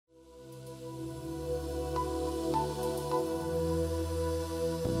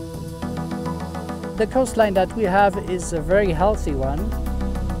The coastline that we have is a very healthy one.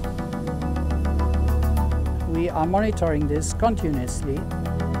 We are monitoring this continuously.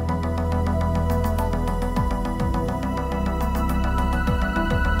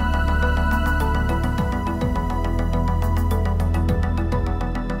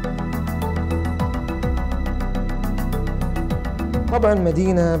 طبعاً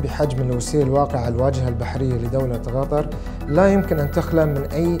مدينة بحجم لوسيل واقعة على الواجهة البحرية لدولة قطر لا يمكن أن تخلى من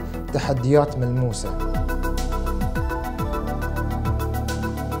أي تحديات ملموسة،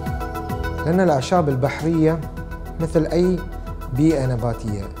 لأن الأعشاب البحرية مثل أي بيئة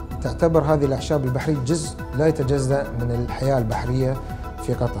نباتية تعتبر هذه الأعشاب البحرية جزء لا يتجزأ من الحياة البحرية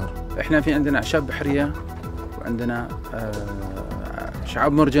في قطر. إحنا في عندنا أعشاب بحرية وعندنا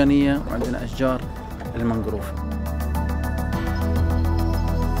شعاب مرجانية وعندنا أشجار المنغروف.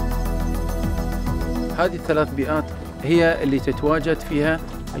 هذه الثلاث بيئات هي اللي تتواجد فيها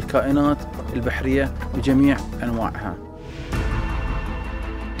الكائنات البحرية بجميع أنواعها.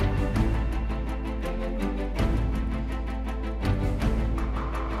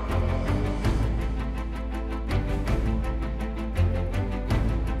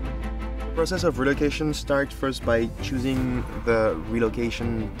 The process of relocation starts first by choosing the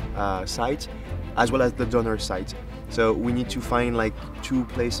relocation site as well as the donor site. So we need to find like two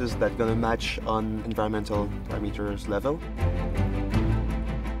places that are gonna match on environmental parameters level.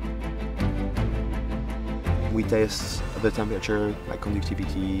 We test the temperature, like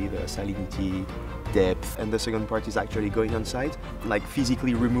conductivity, the salinity, depth, and the second part is actually going on site, like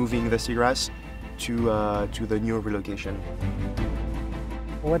physically removing the seagrass to the new relocation.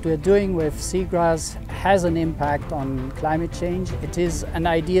 What we're doing with seagrass has an impact on climate change. It is an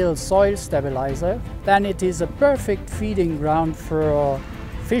ideal soil stabilizer. Then it is a perfect feeding ground for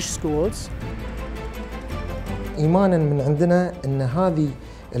fish schools. إيماناً من عندنا أن هذه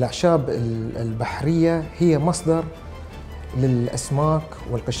الأعشاب البحرية هي مصدر للأسماك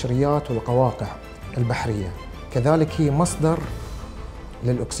والقشريات والقواقع البحرية. كذلك هي مصدر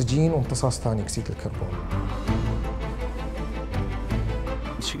للأكسجين وامتصاص ثاني أكسيد الكربون.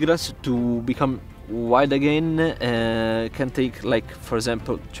 Seagrass to become wild again can take, like, for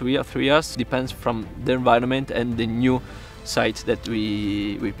example, 2 or 3 years. Depends from the environment and the new sites that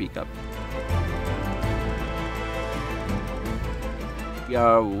we pick up. We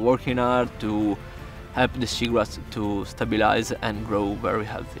are working hard to help the seagrass to stabilize and grow very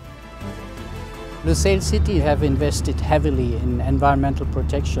healthy. Lusail City have invested heavily in environmental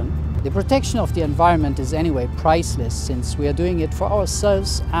protection. The protection of the environment is anyway priceless, since we are doing it for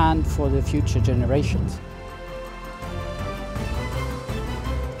ourselves and for the future generations.